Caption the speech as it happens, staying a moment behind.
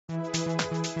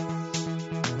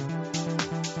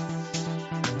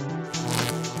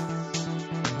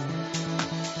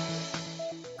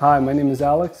Hi, my name is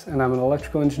Alex and I'm an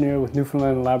electrical engineer with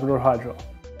Newfoundland and Labrador Hydro.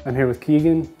 I'm here with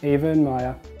Keegan, Ava and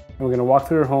Maya, and we're going to walk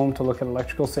through your home to look at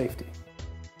electrical safety.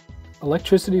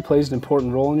 Electricity plays an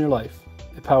important role in your life.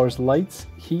 It powers lights,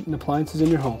 heat and appliances in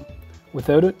your home.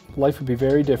 Without it, life would be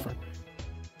very different.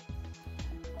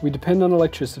 We depend on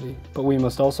electricity, but we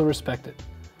must also respect it.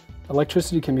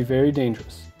 Electricity can be very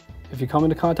dangerous. If you come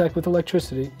into contact with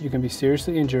electricity, you can be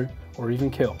seriously injured or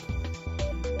even killed.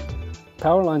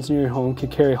 Power lines near your home can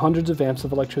carry hundreds of amps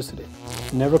of electricity.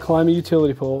 Never climb a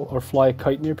utility pole or fly a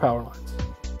kite near power lines.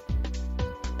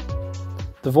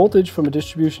 The voltage from a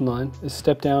distribution line is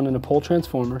stepped down in a pole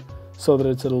transformer so that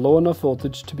it's at a low enough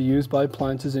voltage to be used by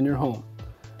appliances in your home.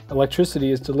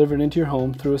 Electricity is delivered into your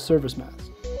home through a service mast.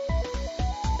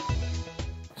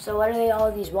 So what are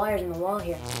all these wires in the wall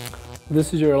here?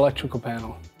 This is your electrical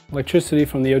panel. Electricity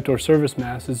from the outdoor service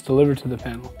mast is delivered to the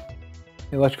panel.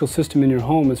 The electrical system in your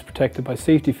home is protected by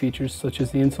safety features such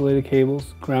as the insulated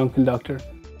cables, ground conductor,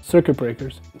 circuit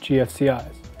breakers,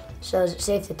 GFCIs. So is it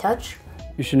safe to touch?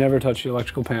 You should never touch the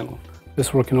electrical panel.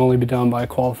 This work can only be done by a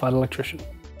qualified electrician.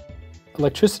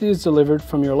 Electricity is delivered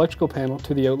from your electrical panel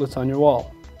to the outlets on your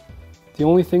wall. The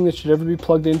only thing that should ever be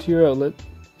plugged into your outlet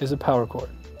is a power cord.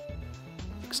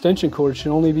 Extension cords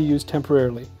should only be used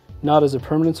temporarily, not as a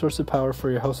permanent source of power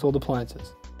for your household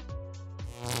appliances.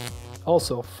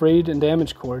 Also, frayed and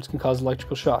damaged cords can cause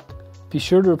electrical shock. Be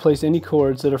sure to replace any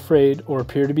cords that are frayed or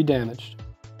appear to be damaged.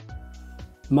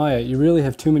 Maya, you really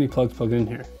have too many plugs plugged in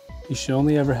here. You should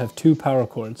only ever have 2 power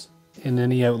cords in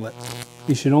any outlet.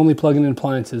 You should only plug in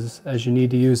appliances as you need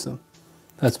to use them.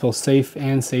 That's both safe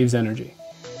and saves energy.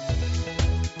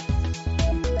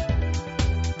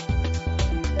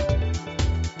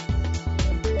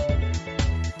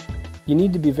 You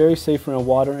need to be very safe around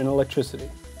water and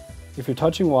electricity. If you're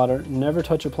touching water, never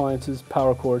touch appliances,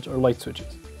 power cords, or light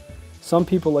switches. Some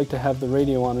people like to have the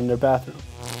radio on in their bathroom,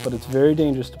 but it's very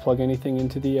dangerous to plug anything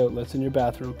into the outlets in your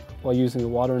bathroom while using the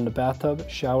water in the bathtub,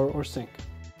 shower, or sink.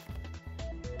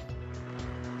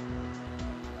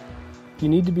 You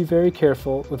need to be very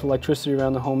careful with electricity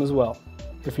around the home as well.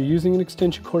 If you're using an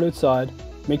extension cord outside,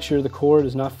 make sure the cord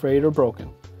is not frayed or broken.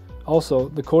 Also,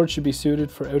 the cord should be suited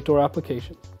for outdoor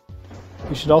applications.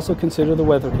 You should also consider the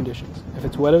weather conditions. If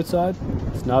it's wet outside,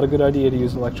 it's not a good idea to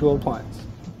use an electrical appliance.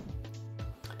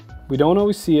 We don't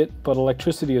always see it, but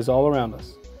electricity is all around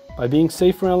us. By being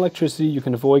safe around electricity, you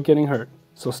can avoid getting hurt,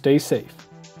 so stay safe.